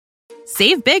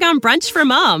Save big on brunch for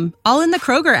mom, all in the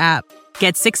Kroger app.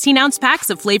 Get 16-ounce packs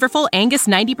of flavorful Angus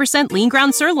 90% lean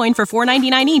ground sirloin for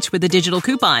 $4.99 each with a digital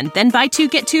coupon. Then buy 2,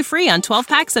 get 2 free on 12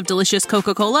 packs of delicious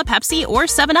Coca-Cola, Pepsi, or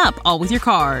 7-Up, all with your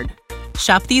card.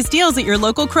 Shop these deals at your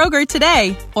local Kroger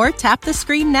today, or tap the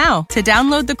screen now to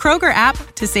download the Kroger app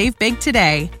to save big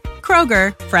today.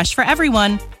 Kroger, fresh for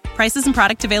everyone. Prices and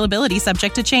product availability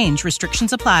subject to change.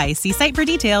 Restrictions apply. See site for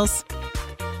details.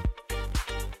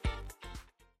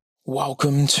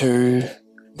 Welcome to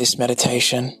this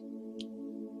meditation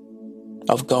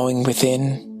of going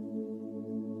within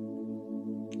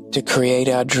to create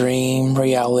our dream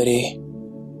reality.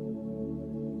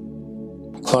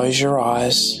 Close your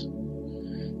eyes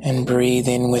and breathe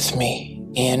in with me.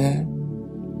 In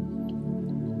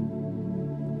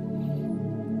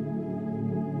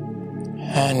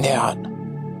and out.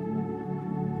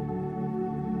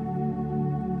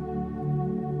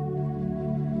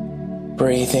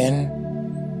 Breathe in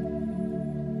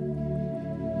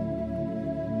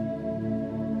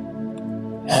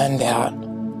and out.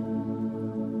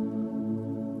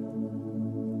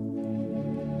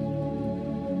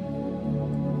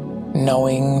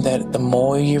 Knowing that the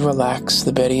more you relax,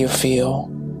 the better you feel.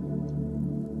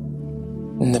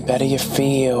 And the better you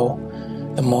feel,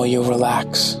 the more you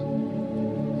relax.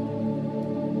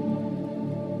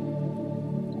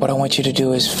 What I want you to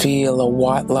do is feel a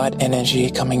white light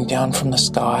energy coming down from the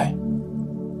sky.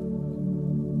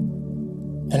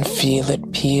 And feel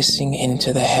it piercing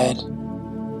into the head.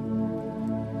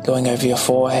 Going over your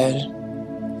forehead,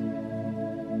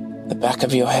 the back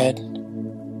of your head,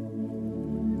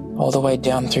 all the way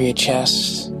down through your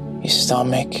chest, your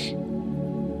stomach,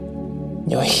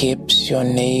 your hips, your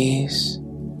knees,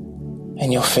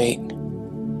 and your feet.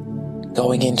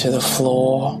 Going into the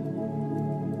floor,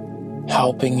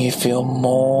 helping you feel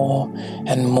more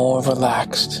and more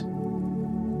relaxed.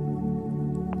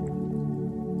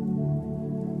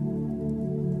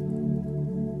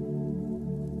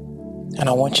 And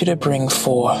I want you to bring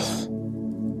forth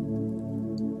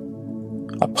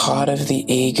a part of the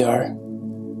ego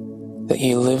that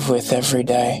you live with every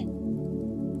day.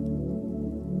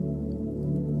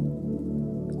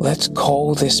 Let's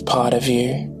call this part of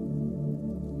you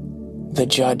the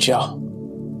judger.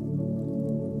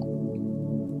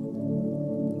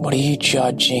 What are you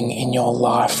judging in your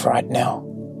life right now?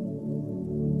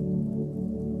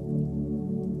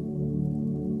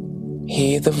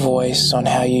 Hear the voice on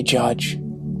how you judge.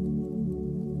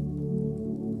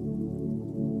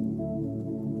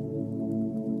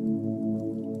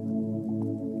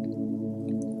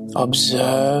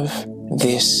 Observe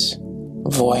this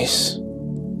voice.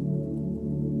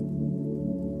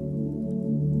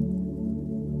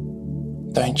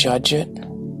 Don't judge it.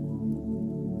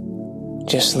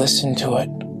 Just listen to it.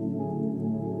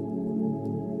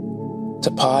 It's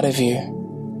a part of you.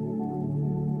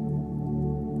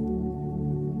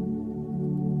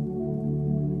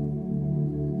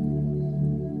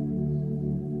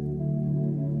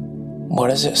 What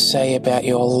does it say about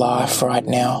your life right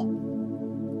now?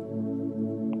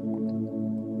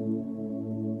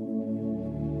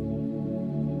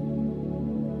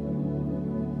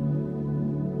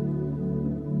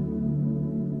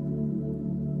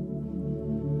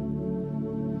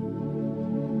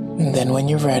 And then when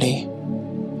you're ready,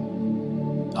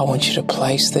 I want you to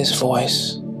place this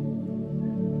voice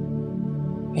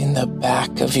in the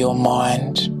back of your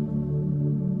mind,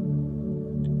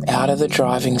 out of the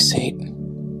driving seat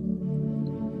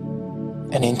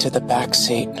and into the back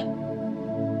seat,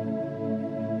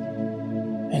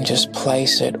 and just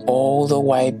place it all the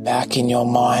way back in your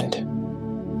mind.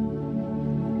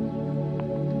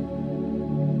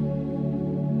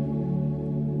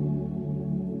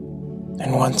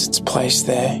 And once it's placed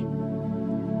there,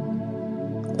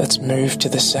 let's move to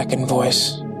the second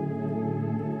voice.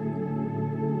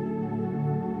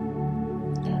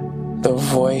 The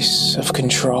voice of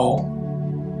control.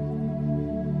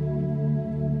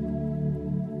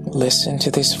 Listen to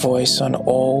this voice on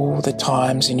all the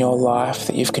times in your life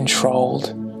that you've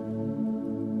controlled.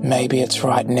 Maybe it's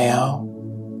right now.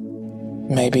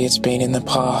 Maybe it's been in the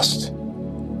past.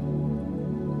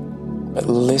 But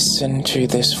listen to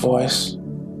this voice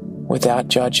without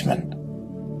judgment.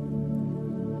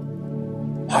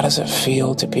 How does it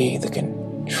feel to be the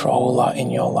controller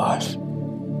in your life?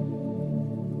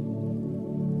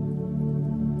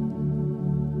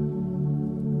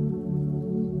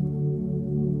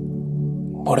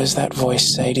 What does that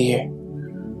voice say to you?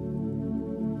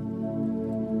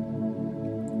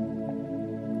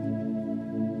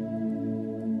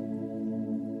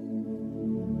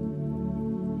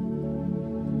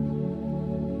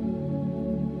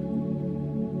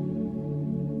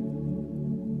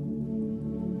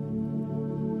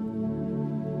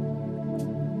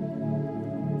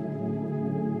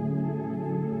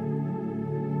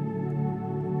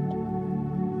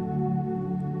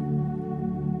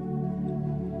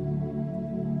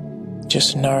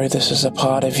 Just know this is a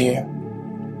part of you.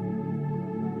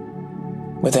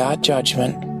 Without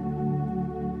judgment,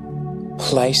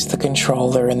 place the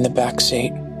controller in the back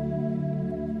seat.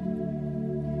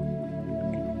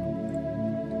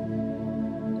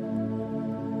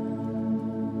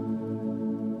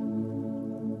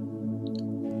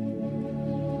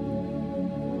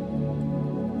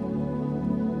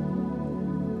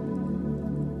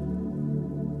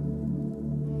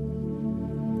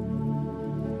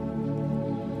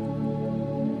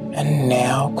 And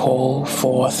now call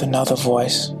forth another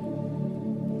voice.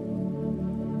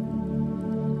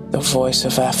 The voice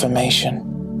of affirmation,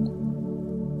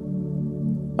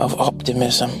 of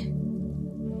optimism.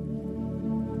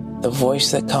 The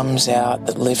voice that comes out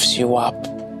that lifts you up,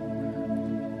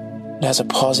 that has a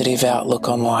positive outlook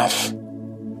on life,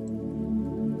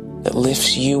 that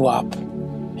lifts you up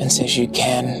and says you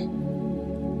can.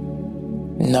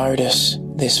 Notice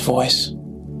this voice.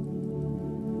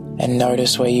 And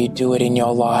notice where you do it in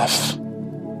your life.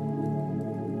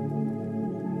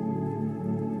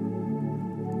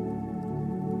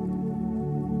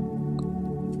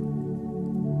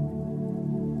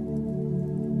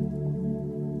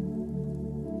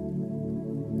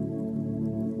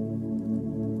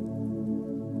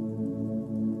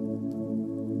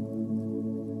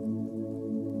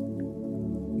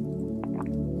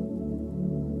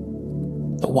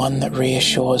 The one that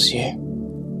reassures you.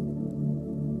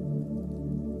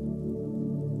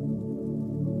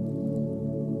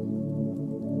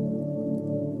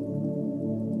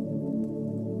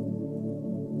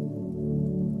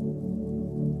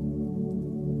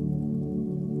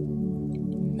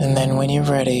 And then when you're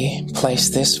ready, place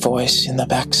this voice in the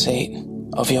back seat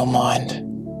of your mind.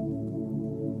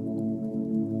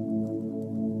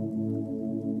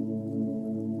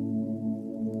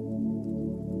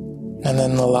 And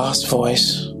then the last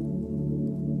voice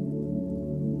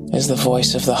is the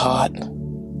voice of the heart.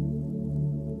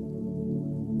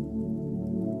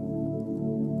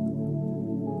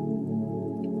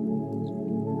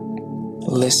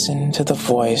 Listen to the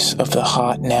voice of the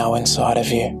heart now inside of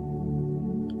you.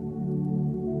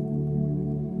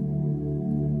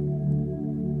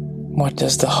 What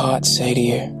does the heart say to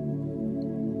you?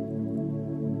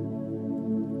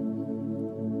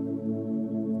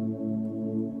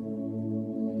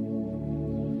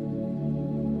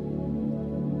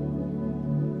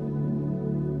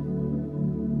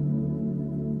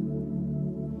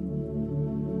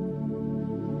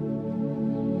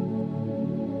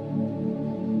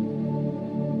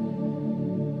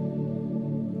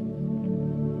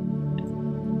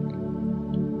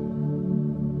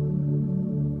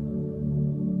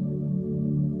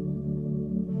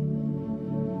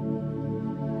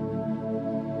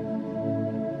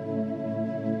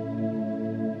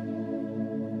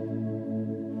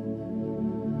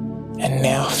 And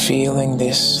now feeling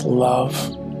this love,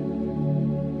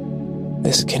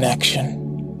 this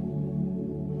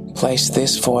connection, place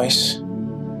this voice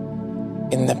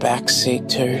in the back seat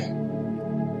too.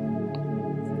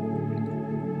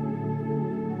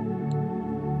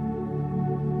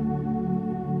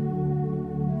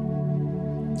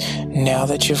 Now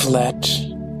that you've let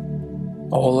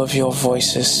all of your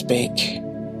voices speak,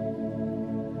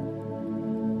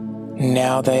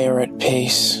 now they are at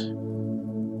peace.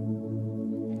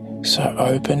 So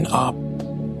open up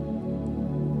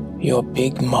your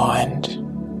big mind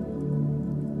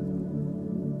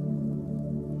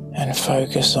and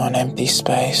focus on empty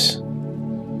space.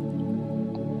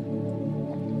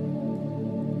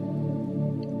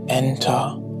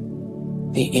 Enter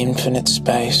the infinite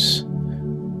space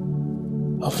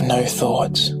of no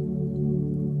thoughts.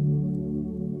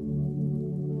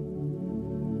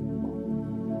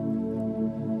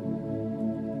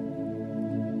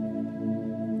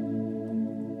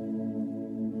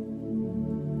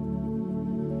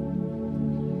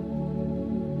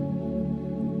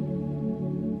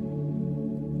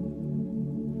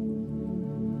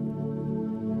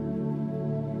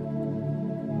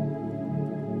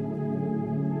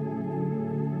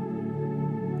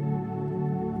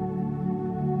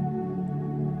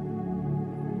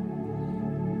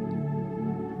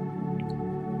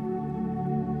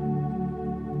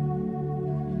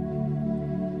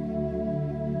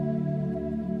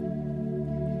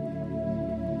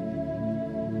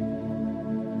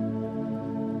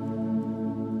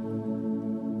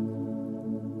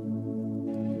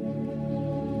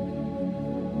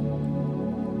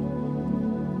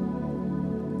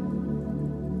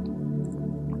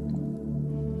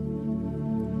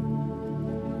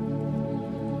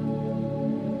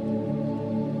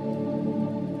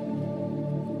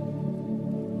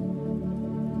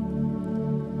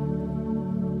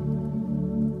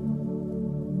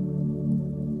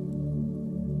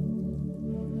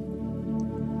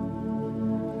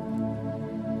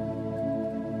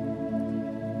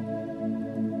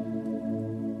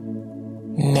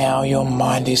 Now your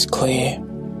mind is clear.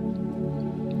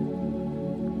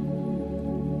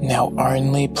 Now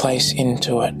only place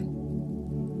into it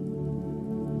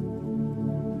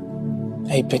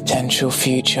a potential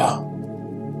future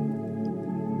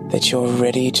that you're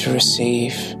ready to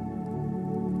receive,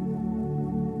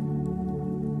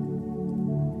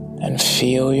 and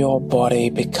feel your body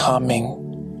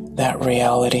becoming that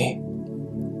reality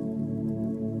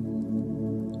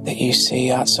that you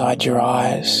see outside your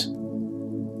eyes.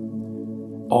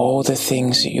 All the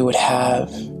things that you would have,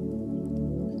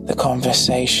 the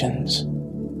conversations,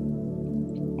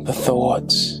 the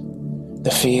thoughts,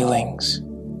 the feelings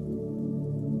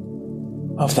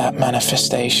of that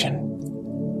manifestation.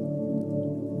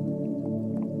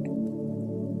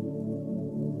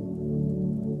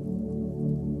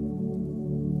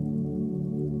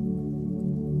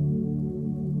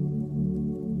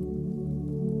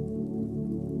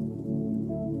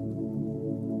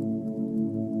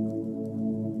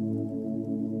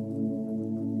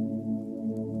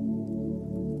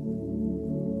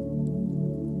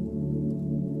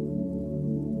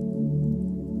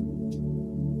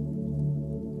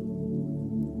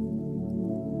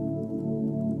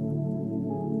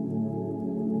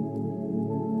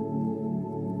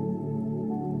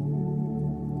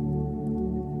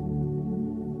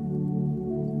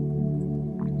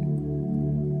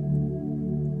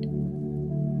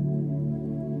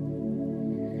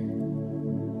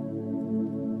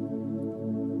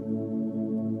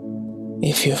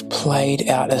 If you've played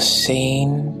out a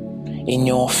scene in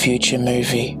your future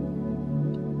movie,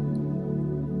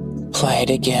 play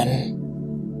it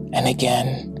again and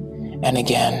again and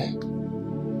again.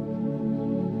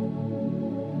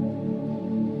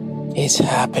 It's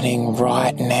happening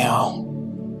right now.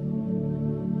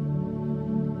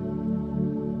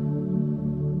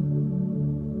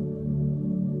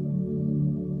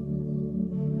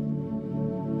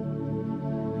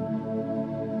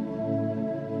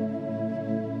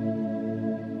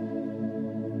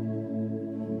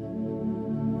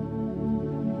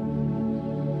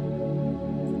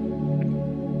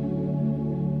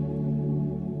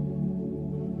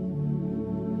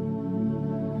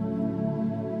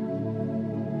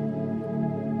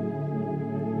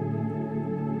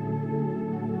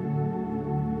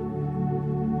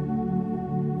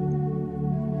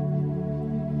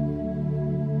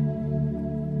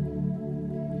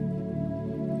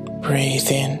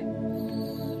 Breathe in.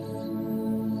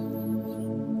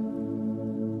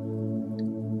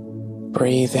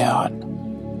 Breathe out.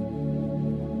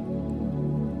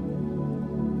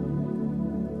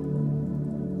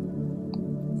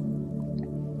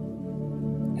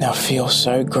 Now feel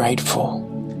so grateful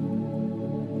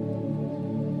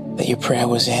that your prayer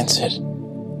was answered,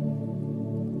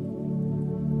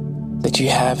 that you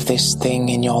have this thing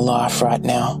in your life right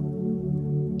now.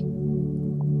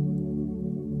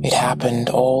 It happened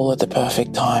all at the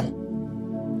perfect time.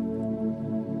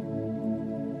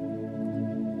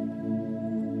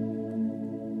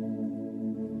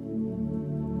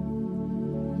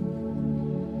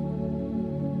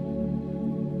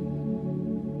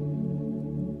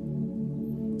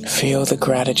 Feel the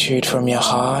gratitude from your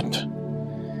heart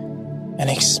and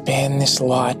expand this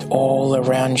light all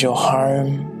around your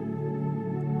home,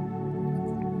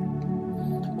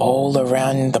 all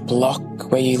around the block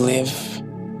where you live,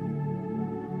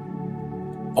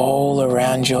 all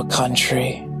around your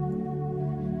country,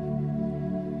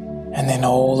 and then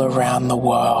all around the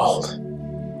world.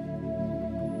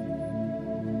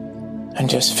 And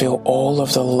just feel all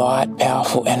of the light,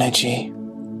 powerful energy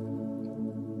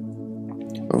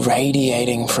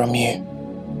radiating from you.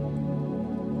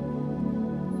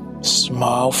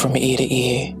 Smile from ear to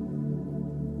ear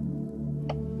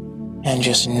and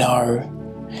just know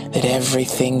that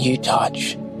everything you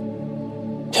touch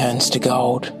turns to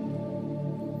gold.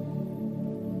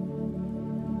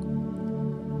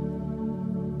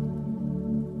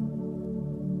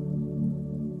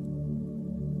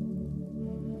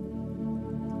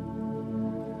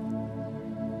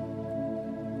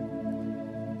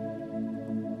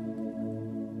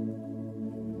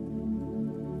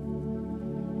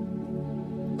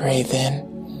 Breathe in.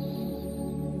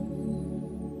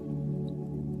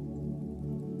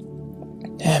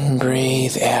 And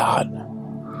breathe out.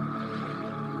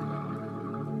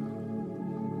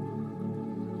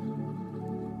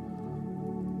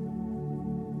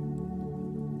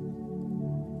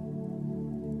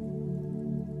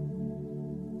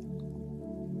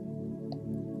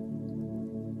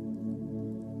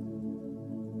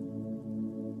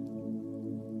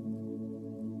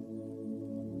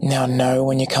 Now know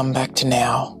when you come back to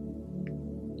now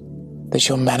that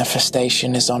your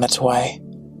manifestation is on its way.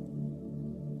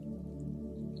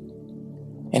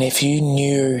 And if you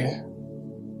knew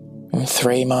in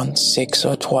 3 months, 6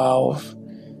 or 12,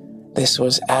 this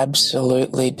was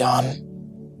absolutely done,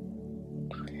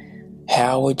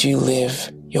 how would you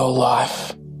live your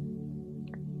life?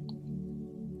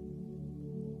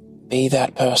 Be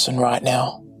that person right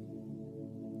now.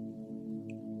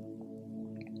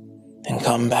 And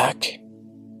come back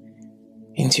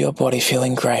into your body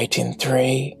feeling great in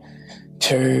 3,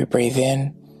 2, breathe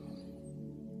in,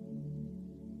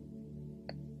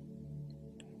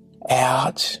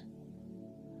 out.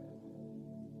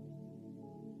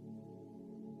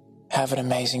 Have an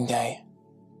amazing day.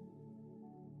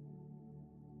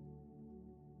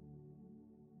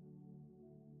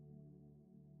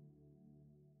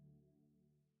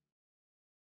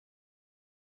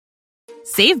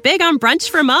 Save big on brunch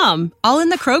for mom, all in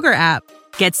the Kroger app.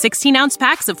 Get 16-ounce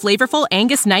packs of flavorful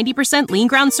Angus 90% lean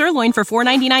ground sirloin for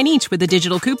 $4.99 each with a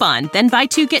digital coupon. Then buy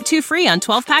 2, get 2 free on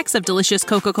 12 packs of delicious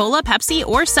Coca-Cola, Pepsi,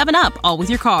 or 7-Up, all with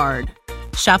your card.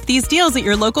 Shop these deals at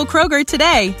your local Kroger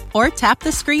today, or tap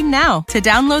the screen now to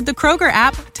download the Kroger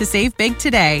app to save big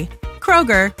today.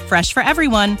 Kroger, fresh for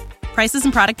everyone. Prices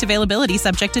and product availability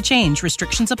subject to change.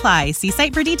 Restrictions apply. See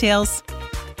site for details.